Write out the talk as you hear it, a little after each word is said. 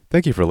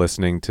Thank you for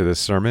listening to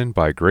this sermon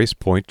by Grace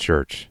Point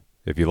Church.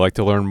 If you'd like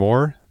to learn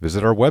more,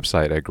 visit our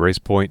website at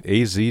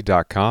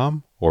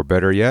gracepointaz.com, or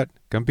better yet,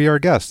 come be our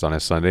guest on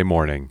a Sunday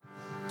morning.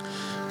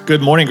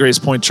 Good morning, Grace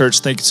Point Church.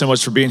 Thank you so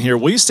much for being here.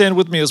 Will you stand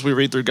with me as we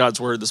read through God's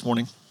Word this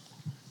morning?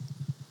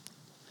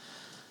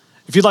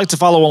 If you'd like to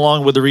follow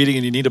along with the reading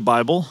and you need a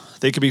Bible,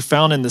 they can be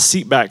found in the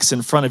seat backs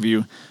in front of you.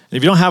 And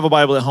if you don't have a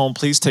Bible at home,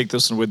 please take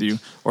this one with you.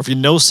 Or if you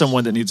know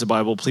someone that needs a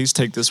Bible, please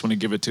take this one and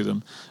give it to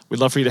them. We'd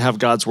love for you to have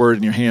God's Word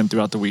in your hand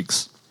throughout the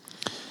weeks.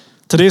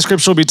 Today's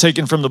scripture will be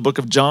taken from the book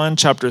of John,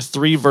 chapter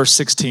 3, verse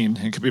 16.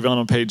 It can be found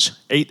on page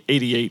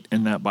 888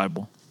 in that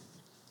Bible.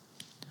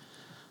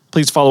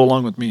 Please follow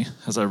along with me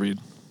as I read.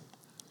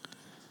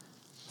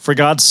 For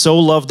God so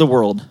loved the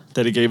world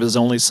that he gave his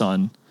only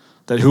Son,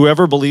 that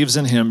whoever believes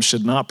in him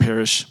should not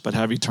perish, but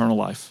have eternal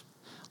life.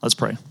 Let's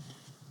pray.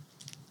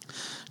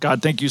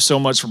 God, thank you so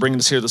much for bringing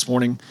us here this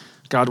morning.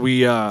 God,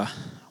 we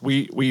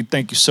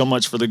thank you so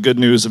much for the good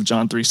news of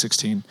John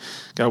 3:16.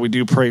 God, we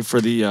do pray for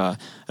the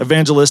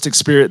evangelistic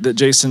spirit that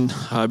Jason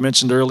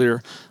mentioned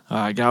earlier.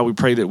 God, we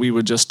pray that we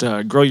would just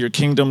grow your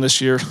kingdom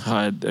this year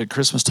at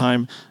Christmas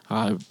time.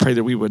 Pray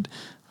that we would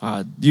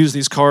use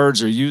these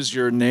cards or use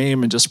your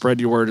name and just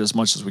spread your word as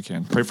much as we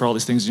can. Pray for all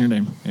these things in your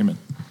name. Amen.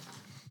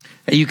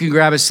 Hey, you can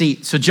grab a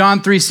seat. So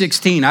John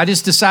 3:16, I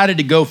just decided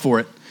to go for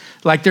it.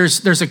 Like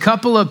there's a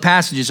couple of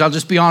passages, I'll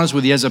just be honest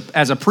with you, as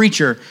a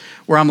preacher,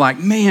 where I'm like,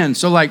 man,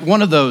 so like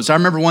one of those, I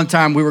remember one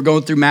time we were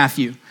going through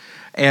Matthew,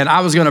 and I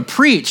was gonna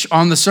preach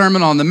on the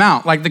Sermon on the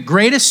Mount. Like the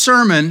greatest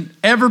sermon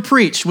ever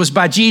preached was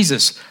by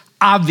Jesus,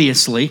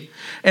 obviously.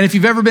 And if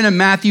you've ever been in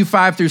Matthew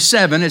 5 through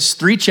 7, it's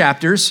 3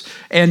 chapters,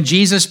 and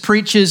Jesus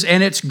preaches,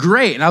 and it's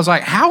great. And I was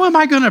like, how am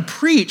I gonna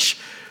preach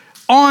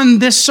on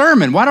this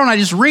sermon? Why don't I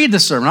just read the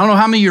sermon? I don't know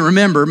how many of you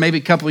remember, maybe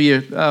a couple of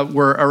you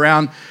were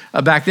around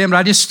back then, but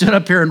I just stood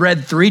up here and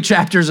read 3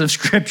 chapters of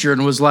scripture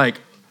and was like,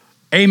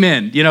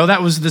 amen. You know,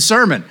 that was the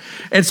sermon.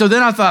 And so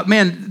then I thought,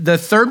 man, the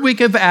third week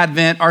of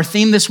Advent, our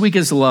theme this week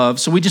is love.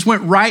 So we just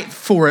went right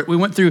for it. We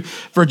went through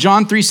for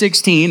John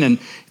 3:16, and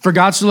for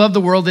God so loved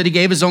the world that he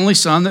gave his only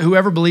Son, that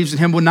whoever believes in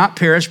him would not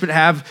perish, but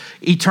have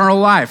eternal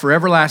life or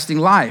everlasting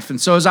life. And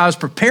so as I was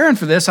preparing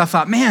for this, I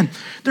thought, man,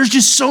 there's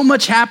just so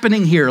much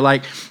happening here.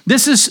 Like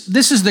this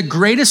is the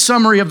greatest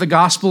summary of the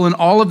gospel in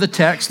all of the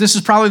text. This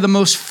is probably the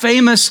most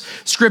famous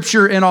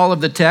scripture in all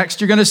of the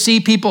text. You're going to see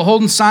people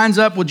holding signs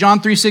up with John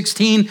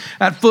 3:16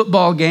 at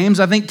football games.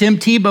 I think Tim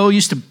Tebow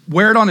used to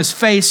wear it on his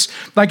face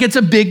like it's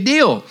a big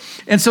deal.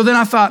 And so then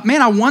I thought,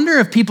 man, I wonder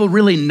if people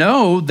really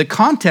know the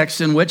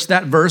context in which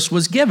that verse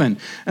was given.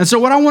 And so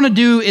what I want to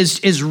do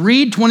is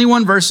read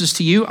 21 verses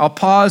to you. I'll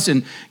pause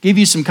and give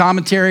you some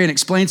commentary and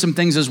explain some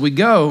things as we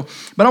go.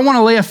 But I want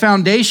to lay a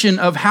foundation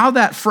of how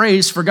that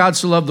phrase, for God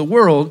so loved the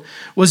world,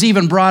 was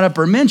even brought up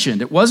or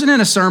mentioned. It wasn't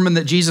in a sermon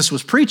that Jesus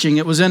was preaching.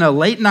 It was in a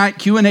late night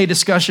Q&A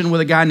discussion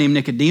with a guy named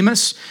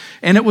Nicodemus.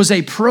 And it was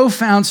a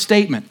profound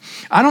statement.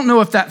 I don't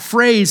know if that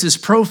phrase is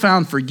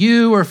profound for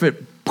you or if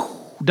it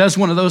does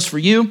one of those for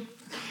you.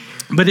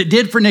 But it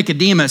did for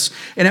Nicodemus,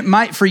 and it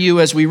might for you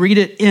as we read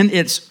it in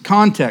its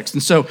context.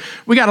 And so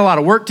we got a lot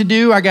of work to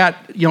do. I got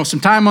some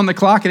time on the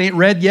clock. It ain't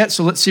red yet,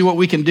 so let's see what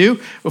we can do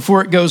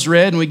before it goes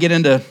red and we get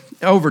into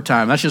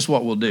overtime. That's just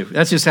what we'll do.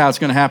 That's just how it's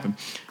going to happen.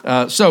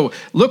 So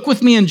look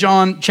with me in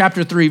John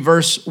chapter 3,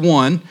 verse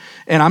 1,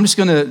 and I'm just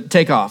going to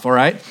take off, all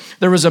right?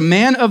 There was a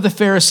man of the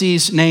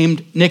Pharisees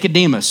named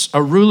Nicodemus,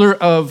 a ruler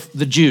of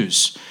the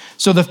Jews.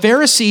 So the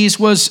Pharisees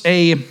was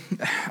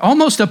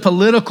almost a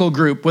political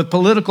group with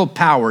political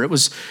power. It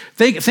was,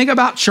 think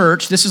about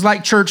church. This is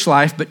like church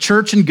life, but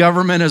church and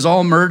government is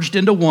all merged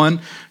into one.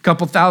 A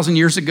couple thousand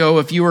years ago,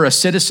 if you were a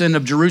citizen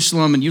of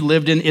Jerusalem and you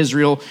lived in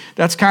Israel,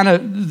 that's kind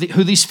of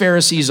who these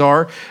Pharisees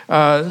are.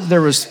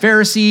 There was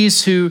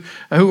Pharisees who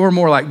were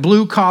more like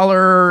blue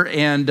collar,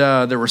 and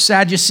there were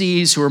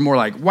Sadducees who were more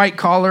like white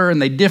collar,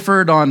 and they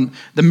differed on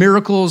the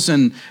miracles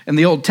and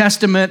the Old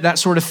Testament, that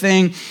sort of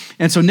thing.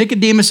 And so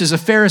Nicodemus is a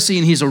Pharisee,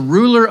 and he's a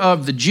ruler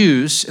of the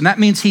Jews, and that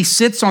means he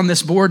sits on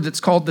this board that's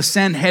called the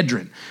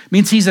Sanhedrin. It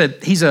means he's a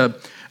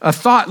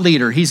thought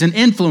leader. He's an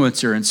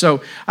influencer. And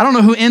so I don't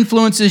know who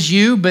influences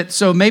you, but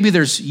so maybe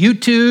there's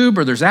YouTube,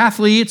 or there's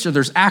athletes, or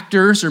there's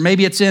actors, or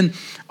maybe it's in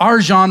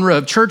our genre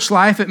of church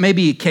life. It may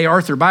be Kay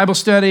Arthur Bible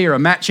study, or a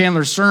Matt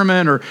Chandler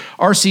sermon, or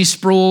R.C.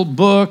 Sproul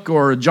book,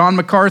 or John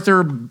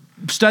MacArthur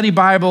study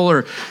Bible,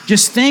 or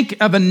just think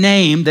of a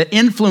name that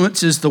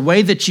influences the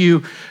way that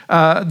you,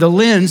 the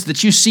lens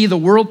that you see the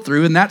world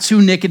through, and that's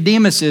who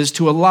Nicodemus is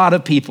to a lot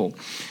of people.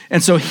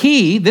 And so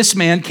this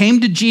man,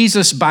 came to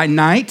Jesus by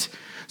night.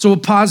 So we'll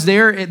pause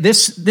there.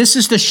 This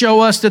is to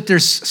show us that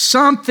there's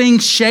something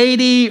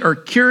shady or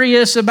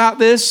curious about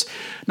this.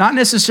 Not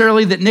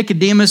necessarily that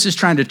Nicodemus is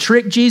trying to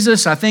trick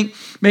Jesus. I think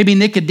maybe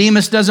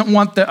Nicodemus doesn't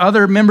want the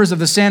other members of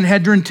the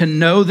Sanhedrin to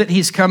know that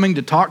he's coming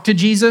to talk to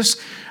Jesus.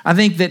 I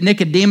think that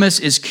Nicodemus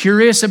is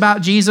curious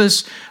about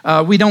Jesus.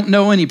 We don't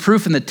know any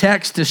proof in the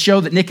text to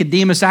show that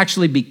Nicodemus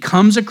actually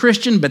becomes a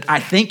Christian, but I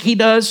think he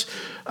does.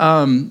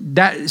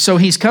 So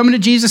he's coming to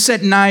Jesus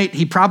at night.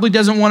 He probably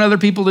doesn't want other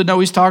people to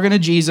know he's talking to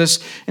Jesus.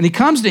 And he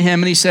comes to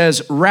him and he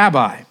says,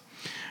 "Rabbi."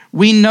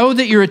 We know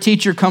that you're a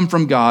teacher come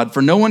from God,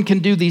 for no one can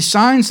do these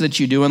signs that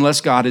you do unless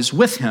God is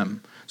with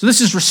him. So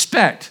this is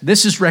respect.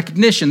 This is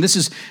recognition. This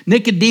is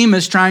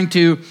Nicodemus trying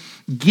to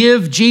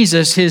give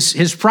Jesus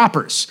his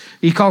propers.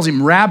 He calls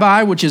him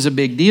rabbi, which is a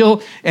big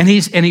deal. And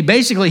he's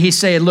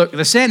saying, look,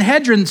 the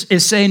Sanhedrin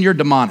is saying you're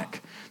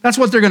demonic. That's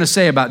what they're going to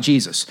say about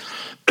Jesus,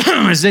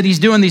 is that he's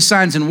doing these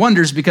signs and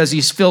wonders because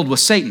he's filled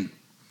with Satan.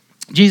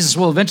 Jesus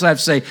will eventually have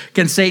to say,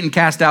 can Satan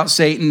cast out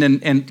Satan,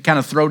 and kind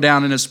of throw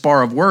down in a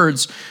spar of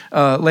words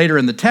later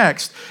in the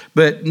text.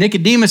 But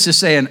Nicodemus is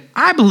saying,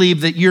 I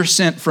believe that you're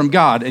sent from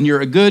God and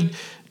you're a good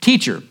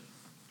teacher,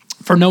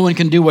 for no one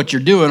can do what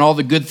you're doing, all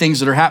the good things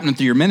that are happening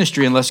through your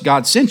ministry, unless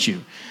God sent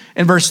you.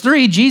 In verse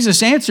 3,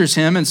 Jesus answers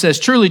him and says,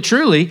 truly,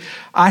 truly,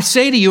 I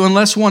say to you,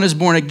 unless one is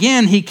born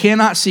again, he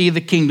cannot see the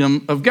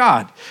kingdom of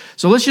God.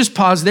 So let's just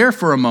pause there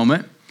for a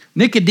moment.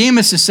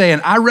 Nicodemus is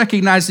saying, I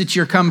recognize that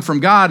you're coming from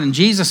God. And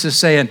Jesus is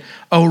saying,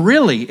 oh,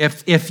 really?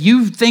 If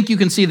you think you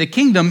can see the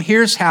kingdom,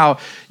 here's how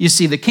you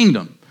see the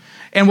kingdom.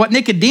 And what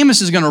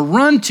Nicodemus is going to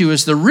run to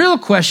is the real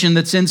question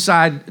that's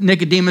inside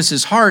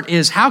Nicodemus's heart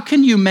is, how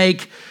can you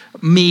make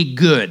me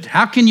good?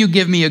 How can you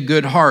give me a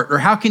good heart? Or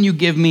how can you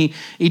give me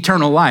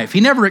eternal life? He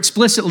never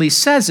explicitly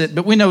says it,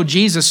 but we know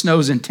Jesus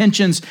knows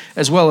intentions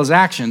as well as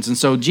actions. And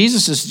so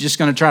Jesus is just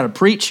going to try to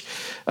preach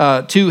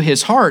to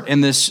his heart in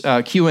this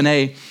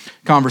Q&A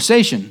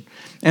conversation.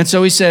 And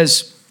so he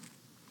says,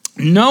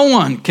 no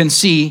one can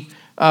see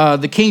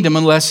the kingdom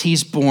unless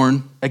he's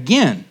born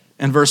again.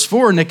 In verse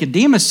 4,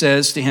 Nicodemus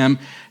says to him,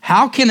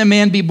 how can a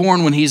man be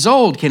born when he's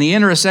old? Can he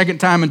enter a second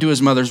time into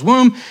his mother's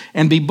womb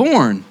and be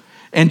born?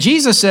 And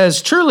Jesus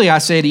says, truly I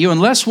say to you,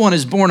 unless one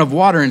is born of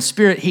water and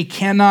spirit, he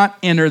cannot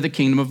enter the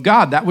kingdom of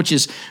God. That which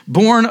is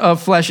born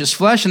of flesh is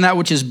flesh, and that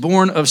which is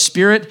born of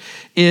spirit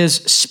is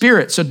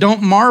spirit. So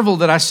don't marvel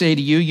that I say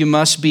to you, you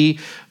must be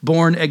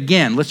born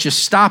again. Let's just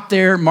stop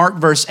there. Mark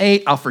verse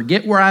 8. I'll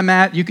forget where I'm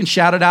at. You can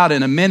shout it out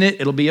in a minute.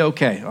 It'll be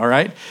okay, all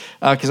right?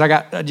 Because I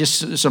got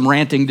just some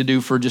ranting to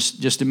do for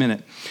just a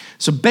minute.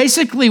 So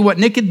basically what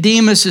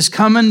Nicodemus is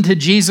coming to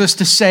Jesus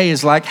to say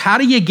is like, how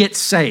do you get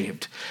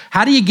saved?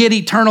 How do you get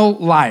eternal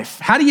life?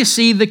 How do you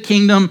see the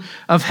kingdom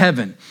of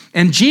heaven?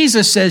 And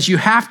Jesus says you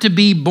have to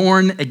be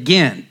born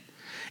again.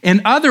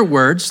 In other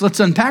words, let's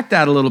unpack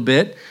that a little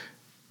bit.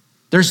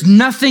 There's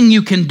nothing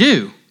you can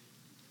do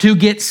to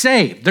get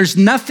saved. There's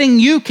nothing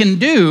you can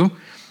do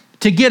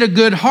to get a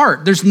good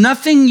heart. There's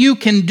nothing you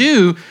can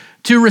do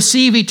to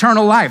receive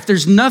eternal life.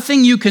 There's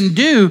nothing you can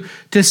do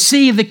to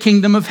see the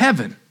kingdom of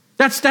heaven.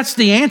 That's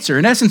the answer.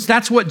 In essence,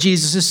 that's what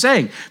Jesus is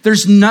saying.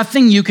 There's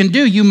nothing you can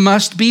do. You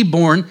must be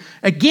born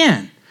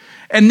again.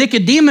 And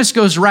Nicodemus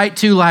goes right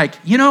to like,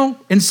 you know,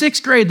 in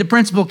 6th grade, the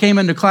principal came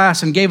into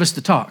class and gave us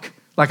the talk.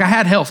 Like I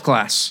had health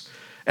class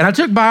and I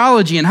took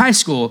biology in high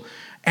school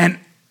and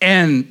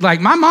like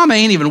my mama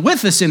ain't even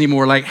with us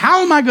anymore. Like,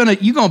 how am I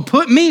you gonna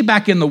put me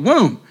back in the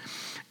womb?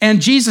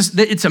 And Jesus,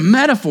 it's a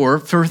metaphor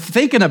for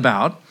thinking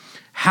about,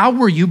 how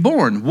were you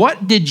born?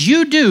 What did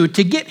you do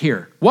to get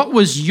here? What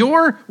was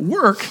your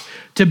work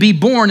to be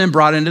born and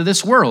brought into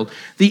this world?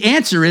 The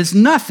answer is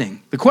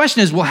nothing. The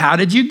question is, well, how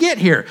did you get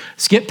here?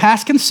 Skip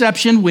past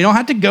conception. We don't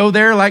have to go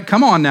there. Like,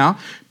 come on now.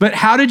 But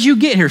how did you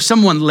get here?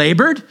 Someone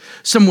labored.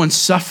 Someone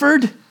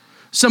suffered.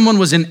 Someone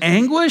was in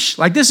anguish.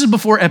 Like, this is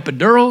before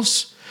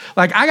epidurals.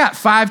 Like, I got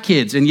 5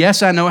 kids, and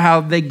yes, I know how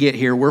they get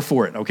here. We're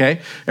for it,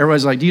 okay?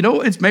 Everybody's like, do you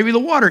know it's maybe the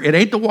water? It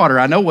ain't the water.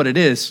 I know what it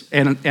is,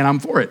 and I'm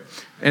for it.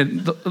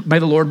 And may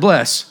the Lord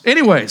bless.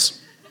 Anyways,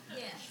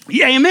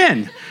 yeah,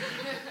 amen.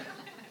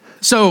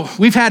 So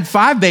we've had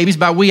 5 babies.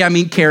 By we, I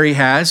mean Carrie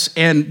has.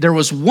 And there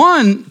was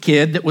one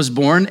kid that was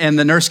born, and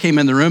the nurse came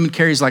in the room, and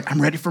Carrie's like,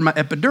 I'm ready for my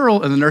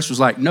epidural. And the nurse was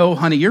like, no,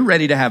 honey, you're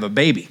ready to have a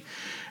baby.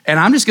 And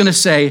I'm just going to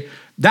say,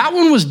 that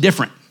one was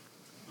different.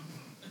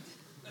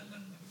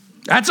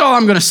 That's all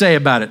I'm going to say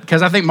about it,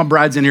 because I think my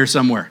bride's in here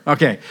somewhere.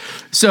 Okay,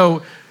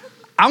 so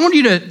I want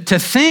you to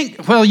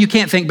think, well, you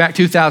can't think back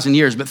 2,000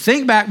 years, but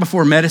think back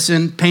before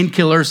medicine,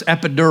 painkillers,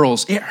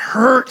 epidurals. It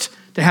hurt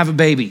to have a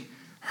baby.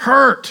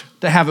 Hurt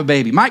to have a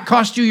baby. Might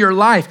cost you your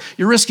life.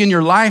 You're risking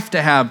your life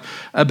to have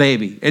a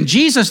baby. And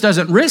Jesus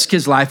doesn't risk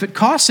his life. It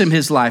costs him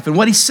his life. And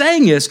what he's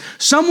saying is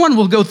someone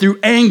will go through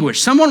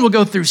anguish. Someone will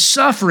go through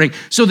suffering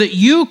so that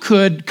you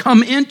could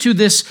come into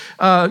this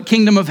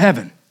kingdom of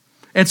heaven.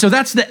 And so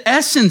that's the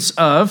essence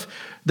of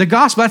the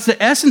gospel. That's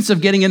the essence of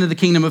getting into the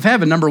kingdom of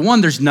heaven. Number one,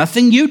 there's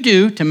nothing you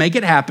do to make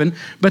it happen,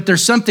 but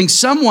there's something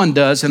someone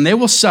does, and they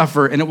will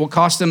suffer, and it will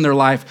cost them their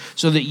life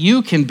so that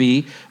you can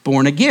be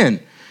born again.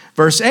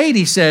 Verse 8,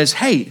 he says,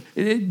 hey,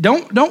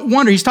 don't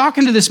wonder. He's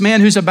talking to this man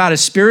who's about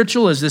as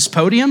spiritual as this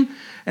podium,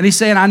 and he's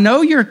saying, I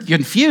know you're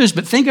confused,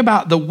 but think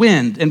about the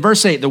wind. In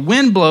verse 8, the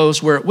wind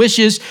blows where it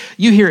wishes.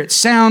 You hear its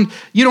sound.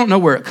 You don't know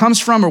where it comes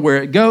from or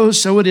where it goes.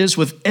 So it is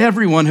with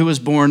everyone who is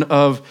born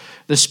of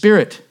the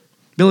Spirit.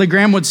 Billy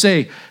Graham would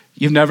say,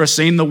 you've never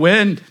seen the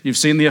wind. You've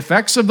seen the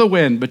effects of the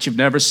wind, but you've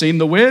never seen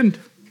the wind.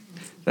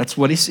 That's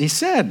what he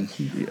said.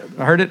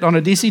 I heard it on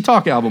a DC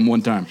Talk album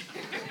one time.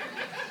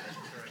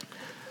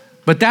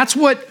 But that's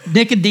what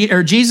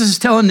Jesus is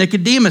telling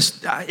Nicodemus.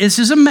 This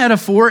is a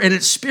metaphor and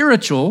it's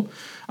spiritual.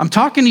 I'm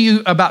talking to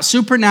you about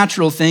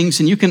supernatural things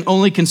and you can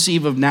only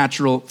conceive of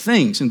natural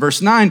things. In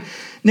verse 9,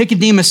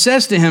 Nicodemus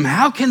says to him,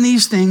 how can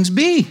these things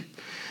be?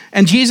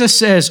 And Jesus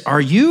says,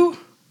 are you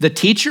the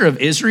teacher of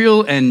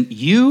Israel and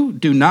you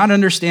do not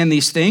understand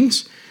these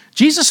things?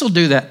 Jesus will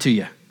do that to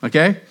you,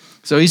 okay?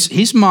 So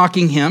he's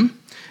mocking him.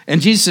 And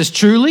Jesus says,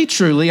 truly,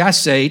 truly, I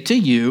say to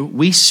you,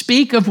 we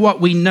speak of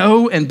what we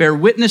know and bear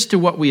witness to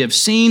what we have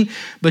seen,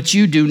 but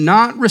you do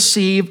not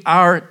receive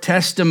our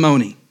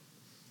testimony.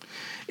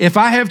 If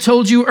I have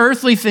told you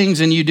earthly things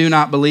and you do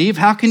not believe,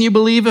 how can you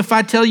believe if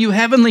I tell you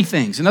heavenly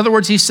things? In other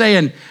words, he's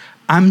saying,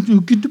 Have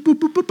you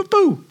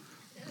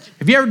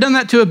ever done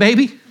that to a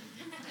baby?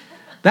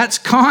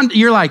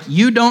 You're like,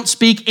 you don't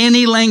speak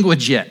any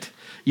language yet.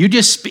 You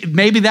just,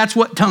 maybe that's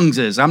what tongues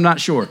is. I'm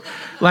not sure.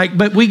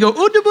 But we go,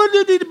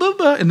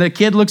 and the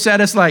kid looks at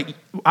us like,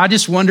 I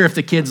just wonder if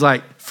the kid's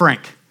like,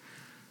 Frank,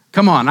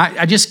 come on,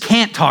 I just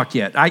can't talk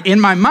yet. In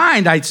my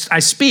mind, I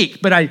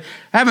speak, but I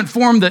haven't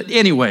formed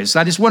anyways.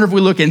 I just wonder if we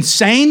look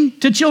insane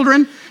to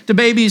children, to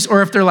babies,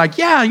 or if they're like,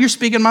 yeah, you're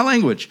speaking my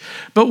language.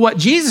 But what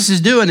Jesus is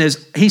doing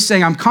is he's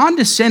saying, I'm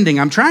condescending.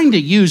 I'm trying to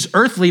use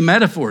earthly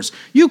metaphors.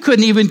 You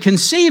couldn't even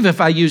conceive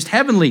if I used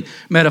heavenly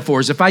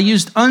metaphors, if I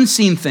used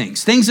unseen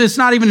things that's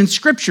not even in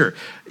Scripture.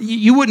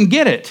 You wouldn't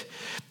get it.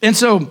 And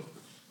so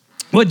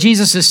what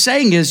Jesus is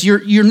saying is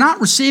you're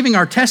not receiving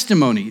our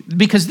testimony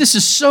because this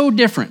is so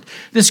different.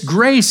 This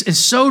grace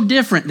is so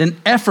different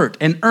than effort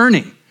and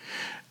earning.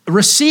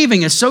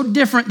 Receiving is so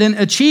different than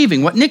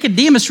achieving. What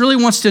Nicodemus really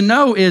wants to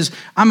know is,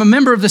 I'm a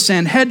member of the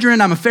Sanhedrin.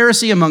 I'm a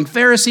Pharisee among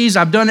Pharisees.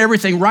 I've done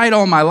everything right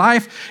all my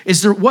life.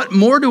 What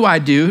more do I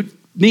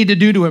need to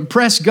do to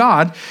impress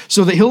God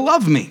so that he'll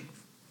love me?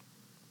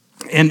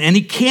 And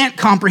he can't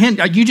comprehend.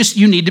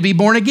 You need to be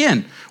born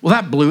again. Well,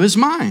 that blew his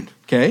mind,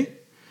 okay?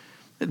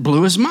 It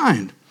blew his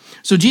mind.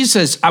 So Jesus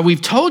says,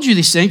 we've told you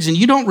these things and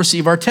you don't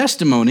receive our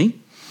testimony.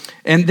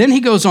 And then he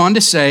goes on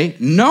to say,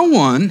 no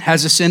one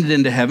has ascended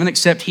into heaven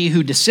except he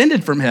who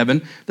descended from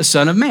heaven, the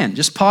Son of Man.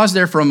 Just pause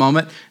there for a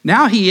moment.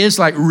 Now he is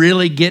like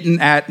really getting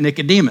at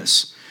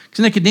Nicodemus.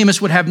 Because Nicodemus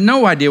would have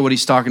no idea what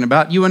he's talking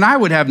about. You and I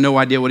would have no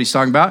idea what he's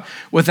talking about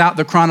without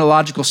the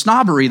chronological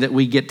snobbery that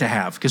we get to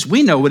have, because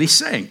we know what he's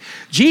saying.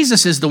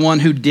 Jesus is the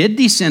one who did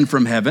descend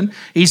from heaven.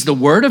 He's the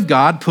Word of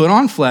God put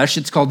on flesh.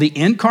 It's called the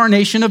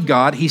incarnation of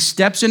God. He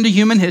steps into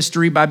human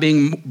history by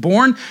being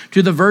born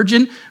to the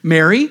Virgin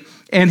Mary,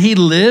 and he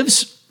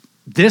lives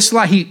this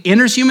life. He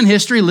enters human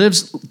history,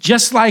 lives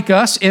just like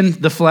us in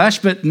the flesh,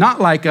 but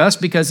not like us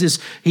because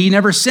he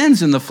never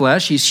sins in the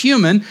flesh. He's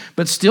human,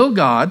 but still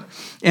God.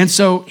 And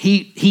so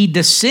he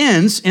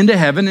descends into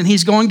heaven and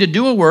he's going to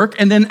do a work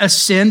and then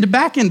ascend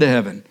back into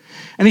heaven.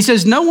 And he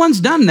says, no one's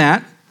done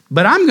that,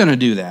 but I'm going to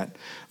do that.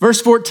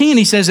 Verse 14,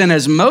 he says, and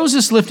as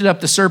Moses lifted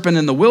up the serpent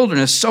in the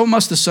wilderness, so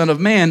must the Son of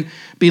Man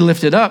be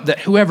lifted up,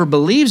 that whoever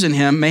believes in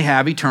him may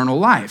have eternal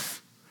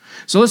life.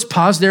 So let's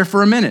pause there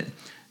for a minute.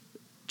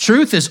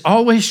 Truth is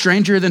always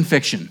stranger than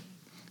fiction.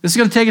 This is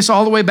going to take us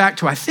all the way back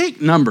to, I think,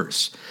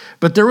 Numbers.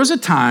 But there was a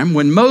time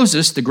when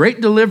Moses, the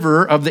great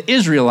deliverer of the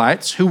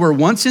Israelites, who were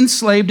once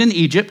enslaved in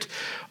Egypt,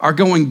 are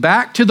going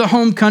back to the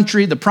home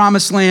country, the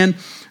promised land.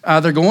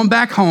 They're going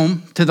back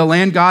home to the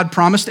land God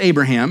promised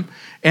Abraham.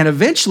 And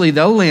eventually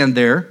they'll land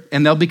there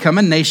and they'll become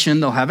a nation.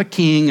 They'll have a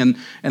king. And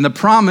the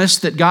promise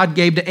that God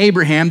gave to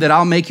Abraham that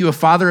I'll make you a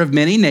father of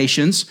many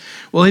nations.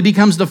 Well, he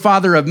becomes the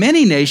father of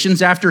many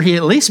nations after he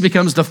at least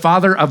becomes the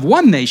father of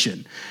one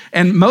nation.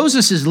 And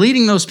Moses is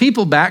leading those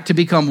people back to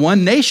become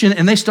one nation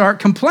and they start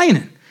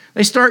complaining.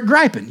 They start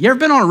griping. You ever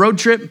been on a road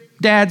trip,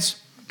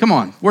 dads? Come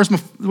on, where's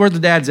the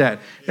dads at?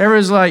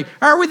 Everyone's like,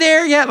 are we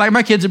there yet? Like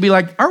my kids would be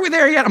like, are we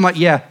there yet? I'm like,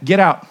 yeah,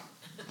 get out.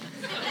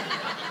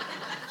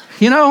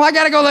 I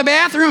got to go to the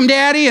bathroom,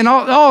 Daddy, and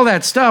all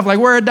that stuff, like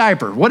wear a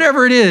diaper,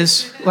 whatever it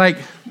is.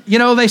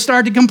 They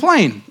started to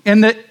complain.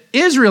 And the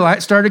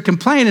Israelites started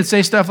complaining and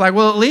say stuff like,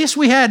 well, at least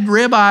we had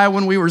ribeye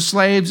when we were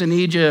slaves in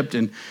Egypt.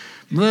 And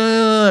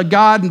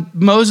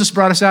Moses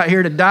brought us out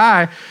here to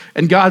die.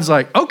 And God's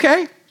like,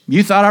 okay,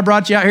 you thought I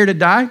brought you out here to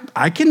die?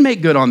 I can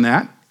make good on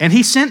that. And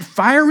he sent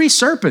fiery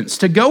serpents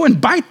to go and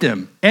bite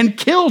them and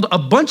killed a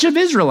bunch of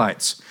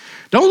Israelites.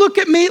 Don't look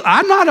at me.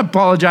 I'm not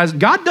apologizing.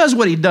 God does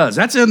what he does.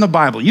 That's in the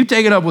Bible. You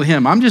take it up with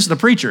him. I'm just the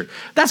preacher.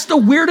 That's the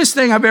weirdest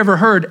thing I've ever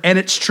heard, and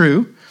it's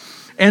true.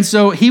 And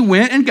so he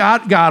went and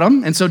got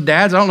them. And so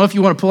dads, I don't know if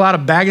you want to pull out a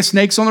bag of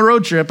snakes on the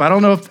road trip. I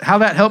don't know how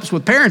that helps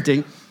with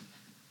parenting.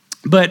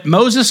 But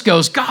Moses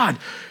goes, God,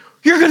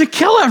 you're going to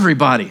kill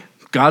everybody.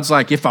 God's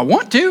like, if I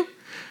want to.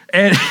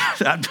 And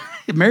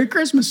Merry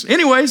Christmas.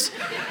 Anyways,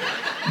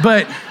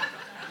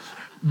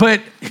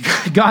 but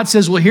God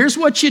says, well, here's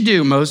what you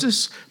do,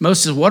 Moses.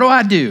 Moses says, what do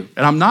I do?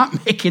 And I'm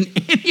not making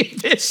any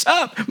of this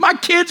up. My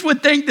kids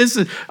would think this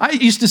is, I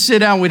used to sit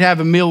down, we'd have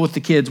a meal with the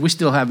kids. We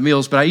still have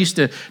meals, but I used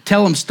to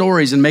tell them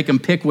stories and make them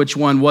pick which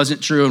one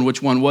wasn't true and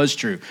which one was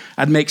true.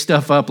 I'd make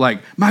stuff up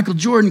like Michael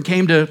Jordan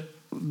came to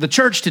the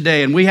church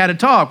today and we had a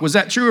talk. Was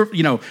that true?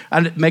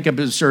 I make up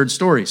absurd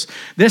stories.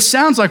 This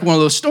sounds like one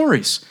of those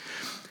stories.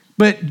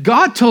 But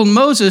God told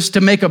Moses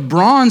to make a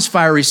bronze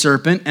fiery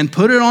serpent and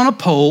put it on a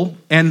pole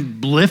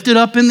and lift it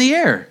up in the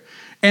air.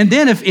 And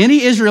then if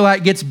any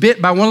Israelite gets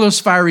bit by one of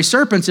those fiery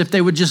serpents, if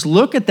they would just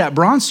look at that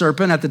bronze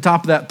serpent at the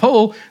top of that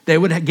pole, they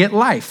would get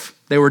life.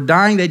 They were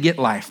dying, they'd get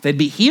life. They'd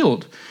be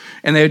healed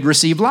and they'd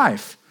receive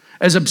life.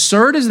 As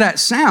absurd as that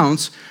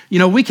sounds,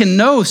 we can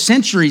know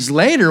centuries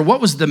later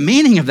what was the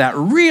meaning of that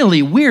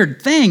really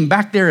weird thing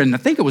back there in, I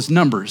think it was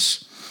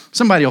Numbers.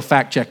 Somebody will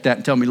fact check that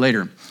and tell me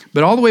later.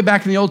 But all the way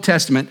back in the Old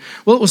Testament,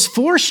 well, it was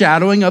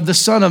foreshadowing of the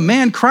Son of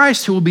Man,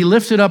 Christ, who will be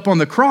lifted up on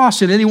the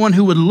cross, and anyone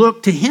who would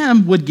look to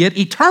him would get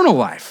eternal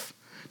life.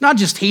 Not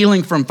just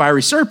healing from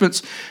fiery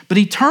serpents, but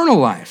eternal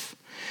life.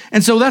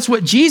 And so that's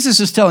what Jesus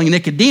is telling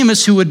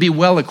Nicodemus, who would be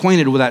well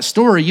acquainted with that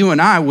story. You and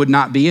I would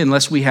not be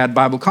unless we had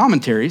Bible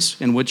commentaries,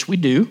 in which we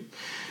do.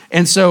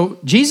 And so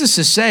Jesus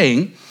is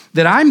saying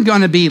that I'm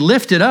going to be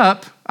lifted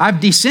up. I've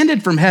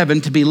descended from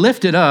heaven to be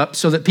lifted up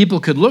so that people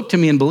could look to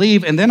me and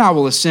believe, and then I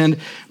will ascend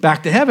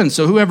back to heaven.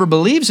 So whoever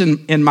believes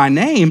in my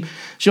name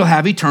shall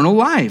have eternal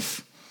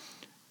life.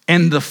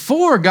 And the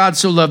 "for God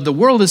so loved the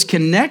world" is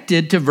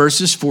connected to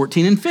verses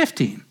 14 and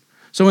 15.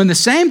 So in the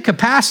same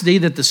capacity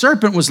that the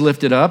serpent was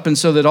lifted up, and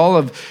so that all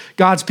of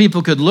God's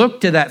people could look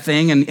to that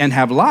thing and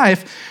have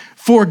life,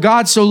 for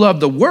God so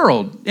loved the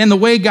world. And the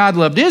way God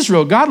loved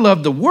Israel, God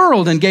loved the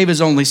world and gave his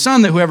only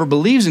son that whoever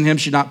believes in him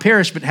should not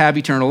perish but have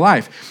eternal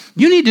life.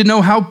 You need to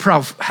know how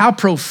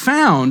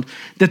profound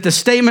that the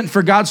statement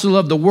 "for God so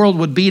loved the world"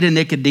 would be to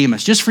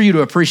Nicodemus, just for you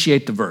to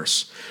appreciate the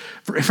verse.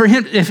 For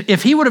him,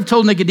 if he would have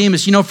told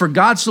Nicodemus, "For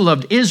God so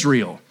loved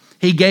Israel,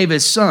 he gave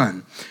his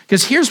son."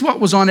 Because here's what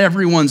was on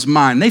everyone's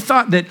mind. They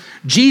thought that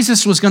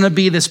Jesus was going to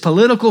be this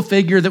political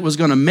figure that was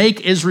going to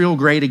make Israel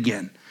great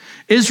again.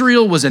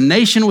 Israel was a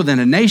nation within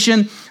a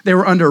nation. They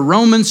were under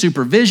Roman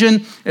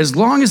supervision. As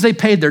long as they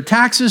paid their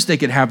taxes, they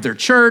could have their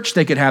church,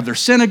 they could have their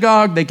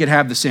synagogue, they could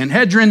have the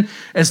Sanhedrin.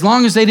 As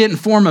long as they didn't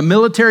form a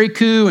military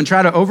coup and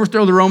try to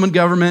overthrow the Roman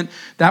government,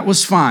 that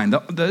was fine.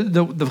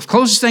 The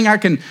closest thing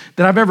that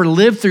I've ever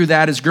lived through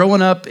that is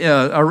growing up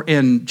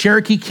in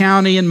Cherokee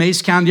County and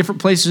Mays County, different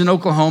places in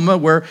Oklahoma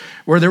where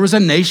there was a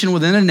nation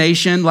within a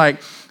nation,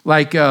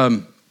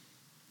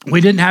 we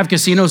didn't have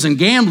casinos and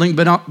gambling,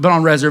 but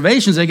on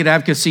reservations, they could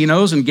have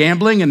casinos and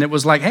gambling. And it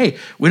was like, hey,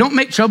 we don't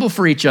make trouble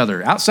for each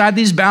other outside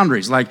these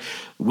boundaries. Like,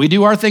 we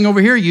do our thing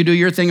over here, you do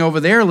your thing over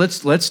there.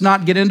 Let's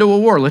not get into a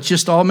war. Let's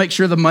just all make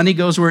sure the money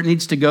goes where it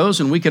needs to go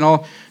and we can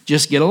all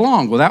just get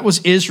along. Well, that was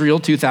Israel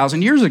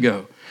 2,000 years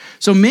ago.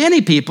 So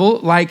many people,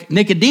 like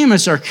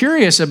Nicodemus, are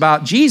curious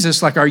about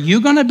Jesus. Like, are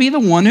you going to be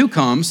the one who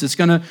comes that's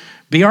going to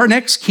be our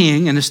next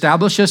king and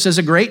establish us as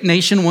a great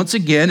nation once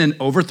again and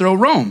overthrow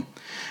Rome?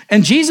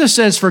 And Jesus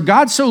says, "For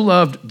God so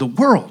loved the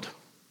world."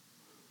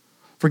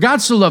 For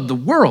God so loved the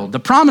world.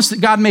 The promise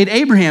that God made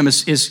Abraham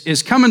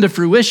is coming to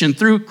fruition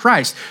through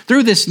Christ,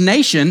 through this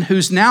nation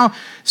who's now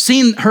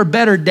seen her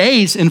better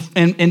days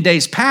in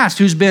days past,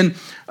 who's been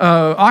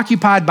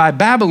occupied by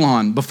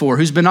Babylon before,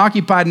 who's been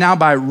occupied now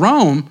by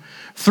Rome.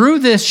 Through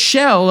this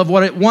shell of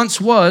what it once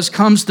was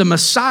comes the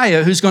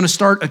Messiah who's going to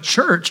start a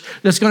church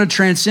that's going to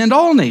transcend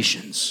all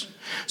nations.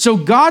 So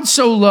God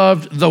so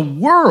loved the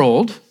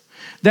world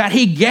that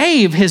he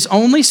gave his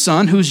only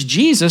son, who's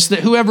Jesus, that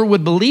whoever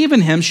would believe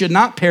in him should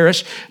not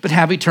perish, but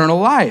have eternal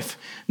life.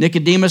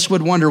 Nicodemus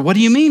would wonder, what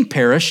do you mean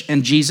perish?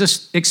 And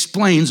Jesus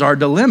explains our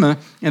dilemma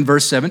in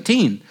verse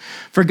 17.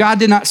 For God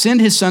did not send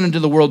his son into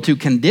the world to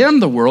condemn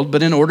the world,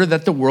 but in order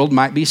that the world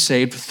might be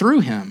saved through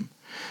him.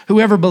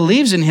 Whoever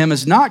believes in him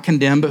is not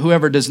condemned, but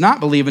whoever does not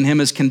believe in him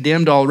is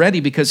condemned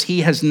already because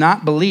he has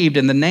not believed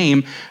in the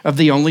name of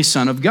the only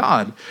Son of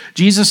God.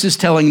 Jesus is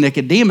telling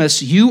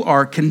Nicodemus, you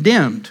are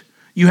condemned.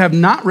 You have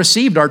not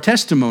received our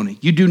testimony.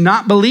 You do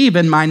not believe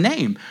in my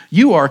name.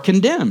 You are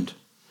condemned.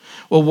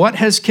 Well, what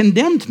has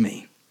condemned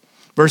me?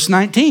 Verse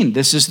 19,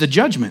 this is the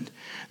judgment.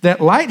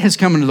 That light has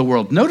come into the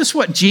world. Notice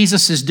what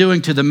Jesus is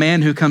doing to the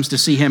man who comes to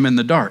see him in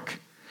the dark.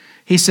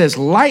 He says,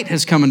 light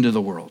has come into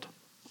the world.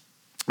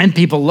 And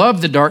people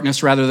love the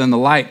darkness rather than the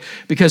light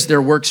because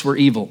their works were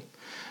evil.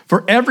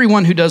 For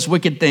everyone who does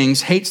wicked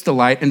things hates the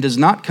light and does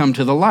not come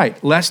to the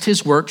light, lest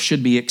his works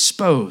should be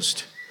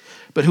exposed.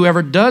 But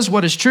whoever does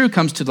what is true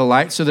comes to the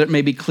light so that it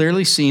may be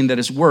clearly seen that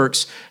his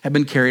works have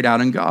been carried out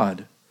in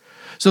God.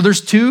 So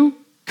there's two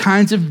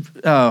kinds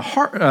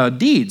of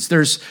deeds.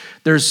 There's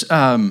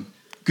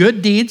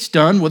good deeds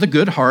done with a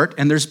good heart,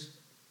 and there's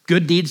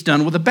good deeds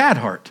done with a bad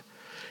heart.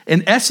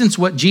 In essence,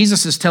 what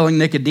Jesus is telling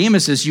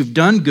Nicodemus is you've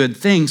done good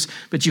things,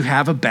 but you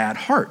have a bad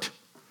heart.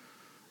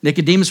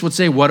 Nicodemus would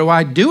say, what do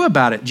I do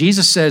about it?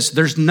 Jesus says,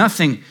 there's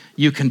nothing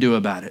you can do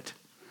about it.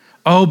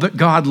 Oh, but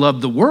God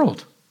loved the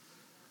world.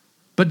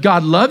 But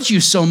God loves you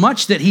so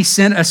much that he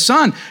sent a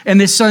son, and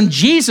this son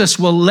Jesus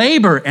will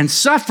labor and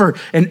suffer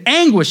and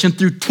anguish and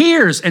through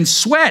tears and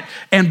sweat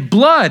and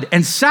blood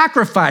and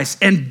sacrifice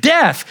and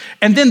death.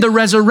 And then the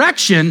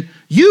resurrection,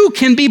 you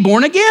can be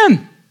born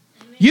again.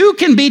 You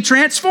can be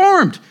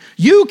transformed.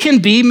 You can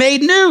be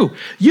made new.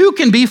 You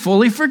can be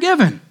fully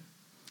forgiven.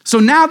 So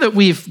now that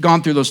we've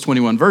gone through those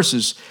 21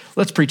 verses,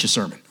 let's preach a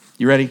sermon.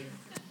 You ready?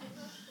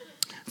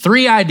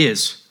 Three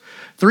ideas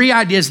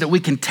that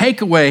we can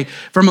take away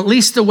from at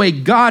least the way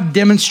God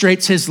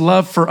demonstrates his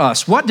love for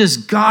us. What does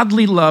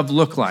godly love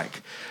look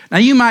like? Now,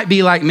 you might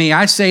be like me.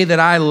 I say that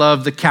I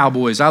love the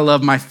Cowboys. I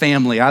love my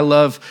family. I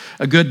love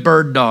a good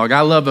bird dog.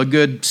 I love a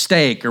good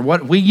steak, or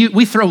what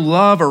we throw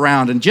love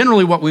around. And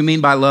generally what we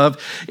mean by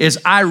love is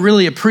I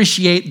really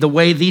appreciate the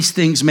way these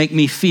things make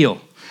me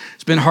feel.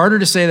 It's been harder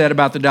to say that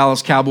about the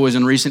Dallas Cowboys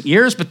in recent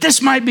years, but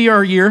this might be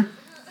our year.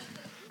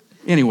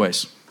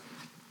 Anyways,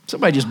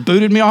 somebody just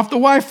booted me off the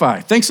Wi-Fi.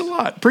 Thanks a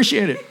lot.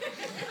 Appreciate it.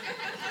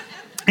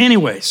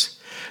 Anyways,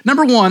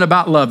 number one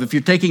about love, if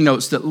you're taking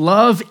notes, that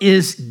love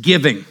is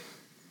giving.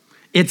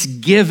 It's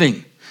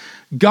giving.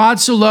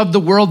 God so loved the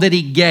world that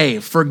he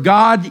gave. For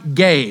God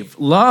gave.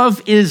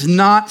 Love is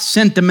not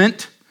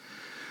sentiment.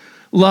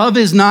 Love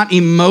is not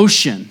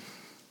emotion.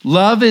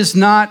 Love is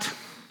not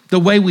the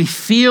way we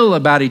feel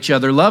about each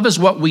other. Love is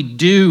what we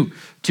do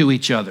to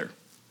each other.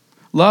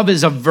 Love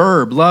is a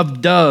verb.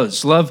 Love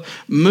does. Love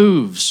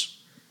moves.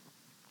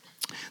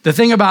 The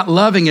thing about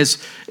loving is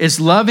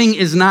loving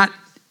is not,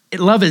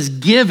 love is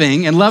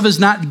giving, and love is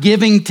not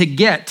giving to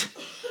get.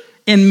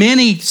 In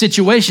many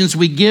situations,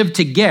 we give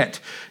to get.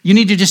 You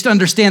need to just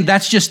understand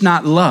that's just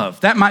not love.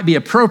 That might be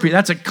appropriate.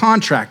 That's a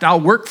contract. I'll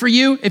work for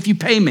you if you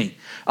pay me.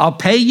 I'll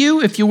pay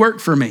you if you work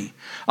for me.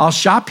 I'll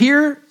shop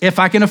here if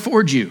I can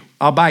afford you.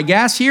 I'll buy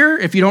gas here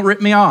if you don't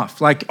rip me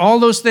off. Like all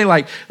those things,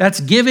 like that's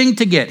giving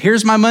to get.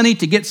 Here's my money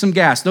to get some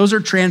gas. Those are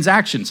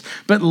transactions.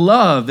 But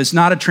love is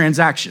not a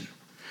transaction.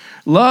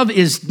 Love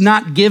is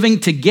not giving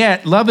to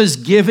get. Love is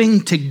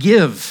giving to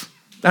give.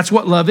 That's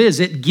what love is.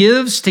 It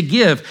gives to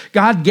give.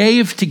 God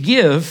gave to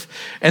give,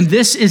 and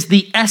this is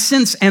the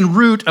essence and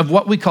root of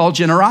what we call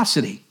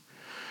generosity.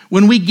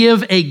 When we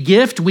give a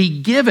gift, we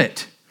give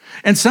it.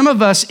 And some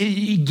of us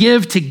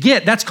give to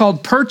get. That's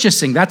called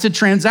purchasing. That's a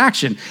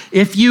transaction.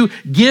 If you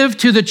give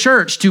to the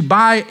church to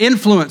buy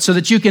influence so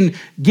that you can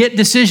get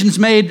decisions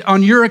made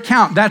on your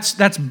account,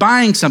 that's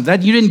buying something.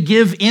 That you didn't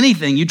give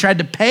anything. You tried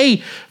to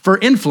pay for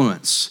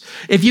influence.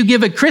 If you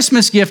give a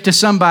Christmas gift to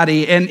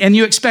somebody and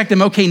you expect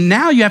them, okay,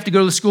 now you have to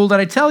go to the school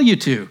that I tell you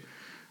to.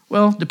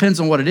 Well,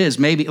 depends on what it is.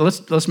 Maybe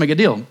let's make a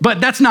deal.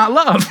 But that's not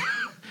love.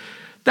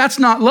 That's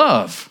not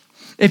love.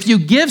 If you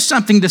give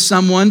something to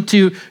someone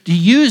to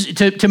use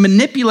to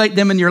manipulate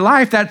them in your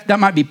life, that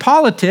might be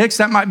politics,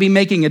 that might be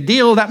making a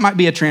deal, that might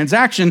be a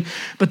transaction,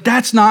 but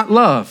that's not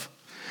love.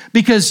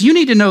 Because you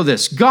need to know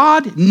this,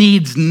 God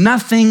needs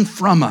nothing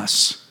from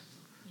us.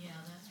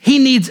 He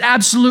needs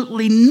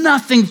absolutely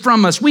nothing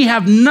from us. We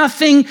have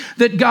nothing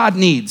that God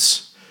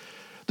needs.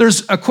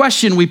 There's a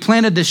question we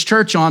planted this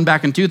church on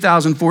back in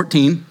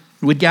 2014.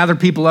 We'd gather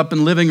people up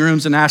in living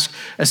rooms and ask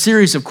a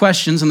series of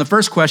questions. And the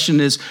first question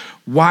is,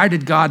 why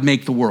did God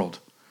make the world?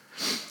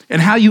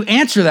 And how you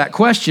answer that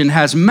question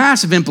has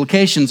massive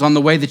implications on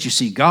the way that you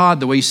see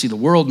God, the way you see the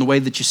world, and the way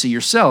that you see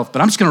yourself.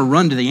 But I'm just going to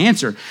run to the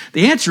answer.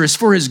 The answer is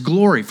for his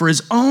glory. For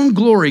his own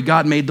glory,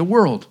 God made the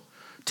world.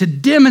 To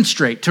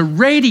demonstrate, to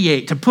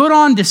radiate, to put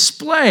on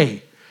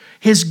display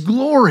his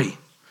glory,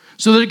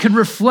 so that it could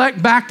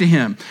reflect back to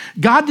him.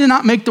 God did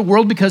not make the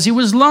world because he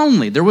was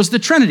lonely. There was the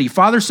Trinity,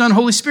 Father, Son,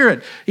 Holy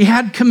Spirit. He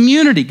had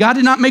community. God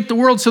did not make the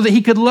world so that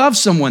he could love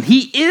someone.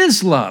 He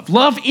is love.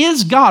 Love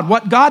is God.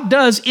 What God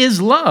does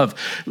is love.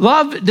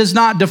 Love does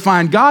not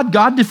define God.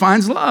 God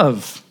defines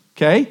love,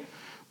 okay?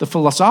 The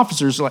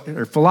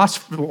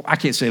I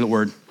can't say the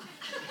word.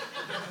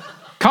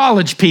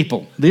 College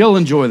people, they'll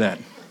enjoy that.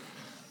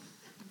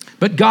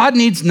 But God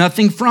needs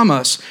nothing from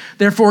us.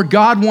 Therefore,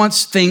 God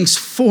wants things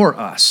for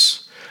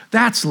us.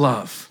 That's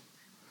love.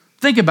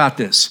 Think about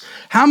this.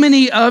 How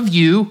many of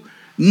you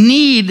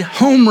need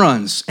home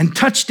runs and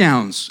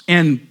touchdowns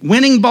and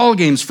winning ball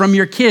games from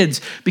your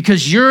kids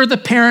because you're the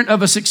parent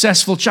of a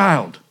successful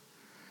child?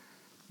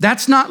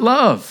 That's not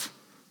love.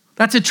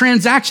 That's a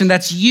transaction.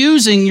 That's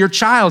using your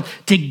child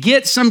to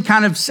get some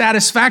kind of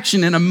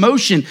satisfaction and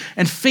emotion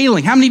and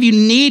feeling. How many of you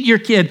need your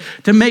kid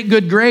to make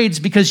good grades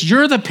because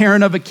you're the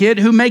parent of a kid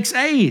who makes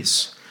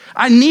A's?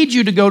 I need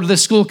you to go to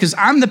this school because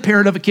I'm the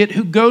parent of a kid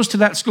who goes to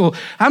that school.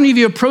 How many of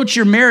you approach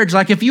your marriage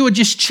like, if you would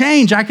just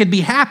change, I could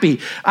be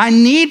happy? I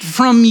need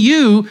from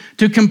you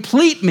to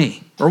complete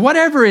me, or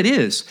whatever it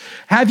is.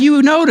 Have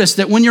you noticed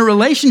that when your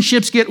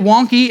relationships get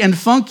wonky and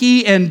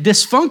funky and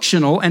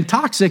dysfunctional and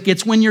toxic,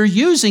 it's when you're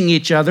using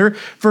each other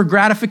for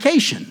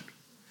gratification?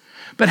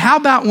 But how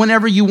about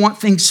whenever you want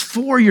things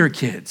for your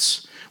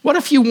kids? What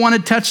if you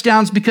wanted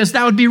touchdowns because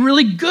that would be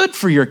really good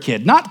for your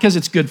kid? Not because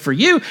it's good for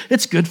you,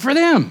 it's good for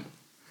them.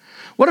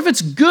 What if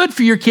it's good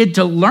for your kid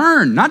to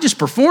learn, not just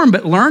perform,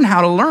 but learn how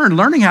to learn?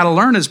 Learning how to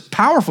learn is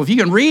powerful. If you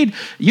can read,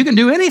 you can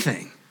do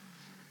anything.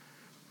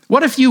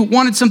 What if you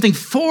wanted something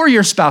for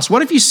your spouse?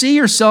 What if you see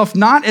yourself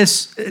not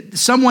as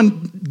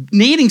someone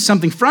needing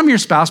something from your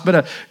spouse, but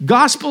a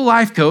gospel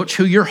life coach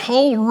who your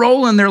whole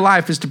role in their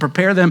life is to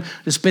prepare them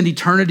to spend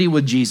eternity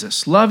with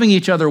Jesus, loving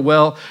each other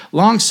well,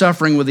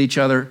 long-suffering with each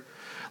other,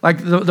 Like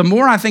the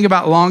more I think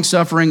about long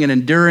suffering and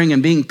enduring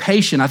and being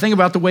patient, I think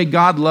about the way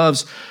God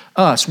loves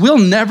us. We'll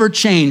never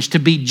change to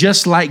be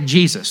just like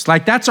Jesus.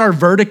 Like that's our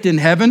verdict in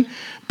heaven.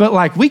 But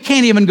like we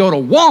can't even go to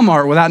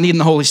Walmart without needing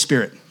the Holy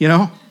Spirit, you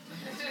know?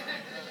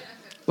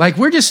 Like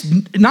we're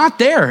just not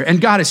there.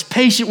 And God is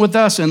patient with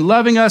us and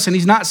loving us. And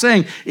he's not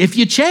saying, if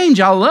you change,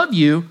 I'll love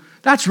you.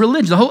 That's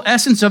religion. The whole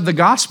essence of the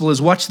gospel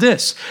is watch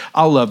this.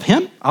 I'll love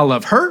him. I'll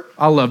love her.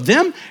 I'll love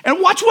them.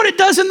 And watch what it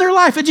does in their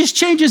life. It just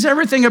changes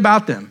everything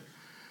about them.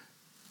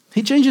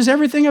 He changes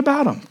everything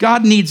about them.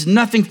 God needs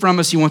nothing from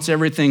us. He wants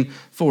everything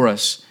for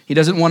us. He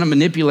doesn't want to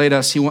manipulate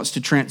us. He wants to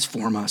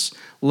transform us.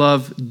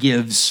 Love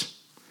gives.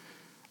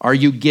 Are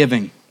you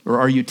giving or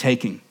are you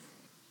taking?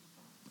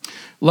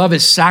 Love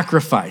is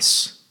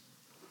sacrifice.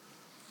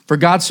 For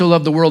God so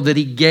loved the world that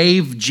he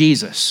gave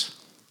Jesus.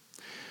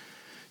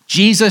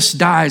 Jesus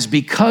dies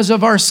because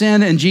of our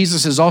sin, and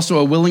Jesus is also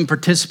a willing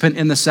participant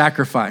in the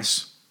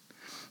sacrifice.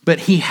 But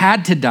he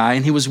had to die,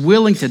 and he was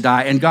willing to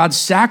die, and God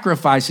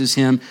sacrifices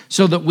him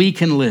so that we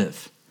can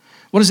live.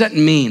 What does that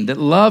mean? That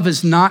love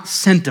is not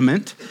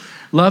sentiment.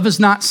 Love is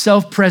not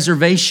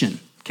self-preservation,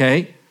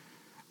 okay?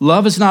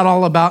 Love is not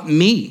all about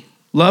me.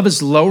 Love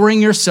is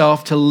lowering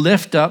yourself to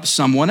lift up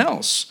someone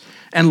else,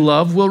 and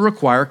love will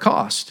require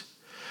cost.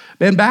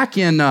 And back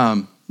in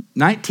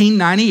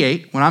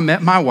 1998, when I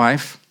met my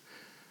wife,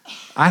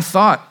 I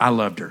thought I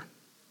loved her.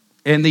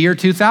 In the year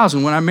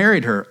 2000, when I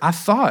married her, I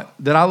thought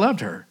that I loved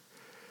her.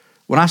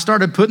 When I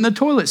started putting the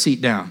toilet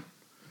seat down,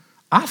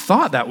 I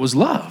thought that was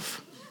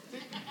love.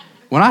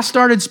 When I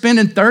started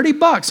spending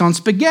 $30 on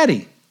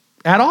spaghetti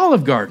at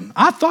Olive Garden,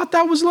 I thought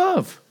that was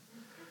love.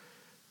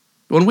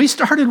 When we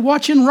started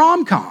watching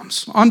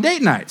rom-coms on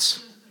date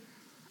nights,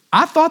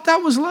 I thought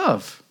that was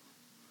love.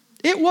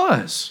 It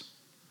was.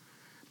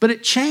 But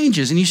it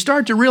changes, and you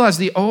start to realize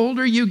the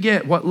older you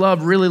get what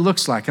love really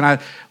looks like. And I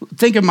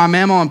think of my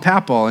mama and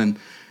papa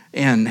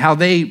and how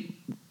they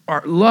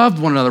loved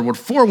one another, were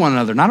for one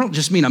another. And I don't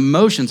just mean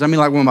emotions. I mean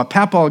like when my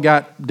papa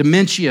got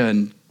dementia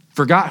and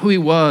forgot who he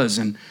was,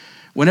 and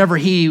whenever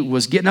he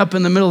was getting up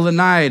in the middle of the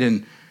night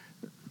and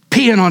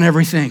peeing on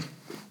everything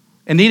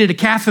and needed a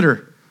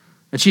catheter.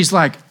 And she's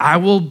like, I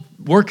will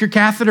work your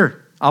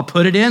catheter. I'll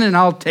put it in and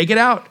I'll take it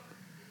out.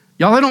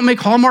 Y'all, they don't make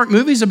Hallmark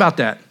movies about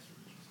that.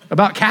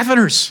 About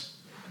catheters.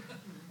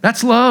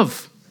 That's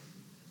love.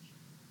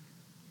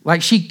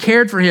 Like she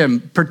cared for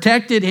him,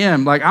 protected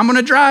him. Like, I'm going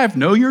to drive.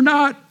 No, you're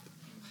not.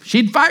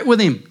 She'd fight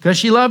with him because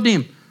she loved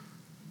him.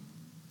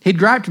 He'd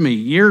gripe to me,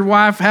 your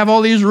wife have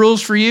all these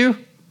rules for you?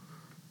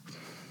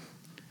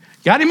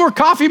 Got any more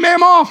coffee,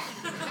 Mama?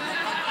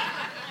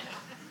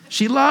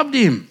 She loved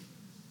him.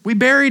 We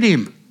buried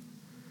him.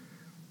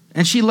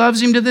 And she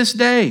loves him to this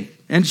day.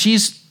 And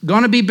she's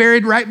going to be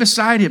buried right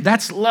beside him.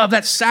 That's love.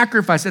 That's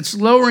sacrifice. That's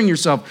lowering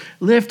yourself,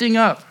 lifting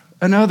up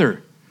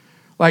another.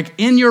 Like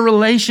in your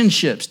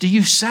relationships, do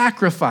you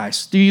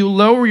sacrifice? Do you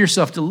lower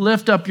yourself to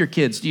lift up your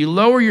kids? Do you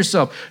lower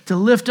yourself to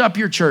lift up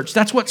your church?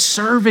 That's what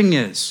serving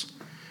is.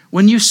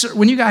 When you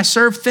guys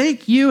serve,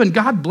 thank you and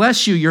God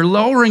bless you. You're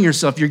lowering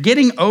yourself. You're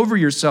getting over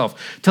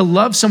yourself to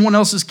love someone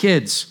else's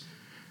kids.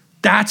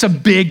 That's a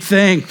big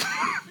thing.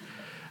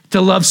 To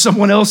love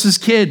someone else's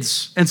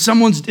kids. And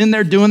someone's in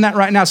there doing that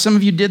right now. Some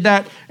of you did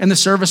that in the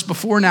service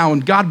before now,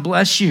 and God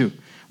bless you.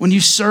 When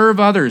you serve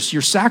others,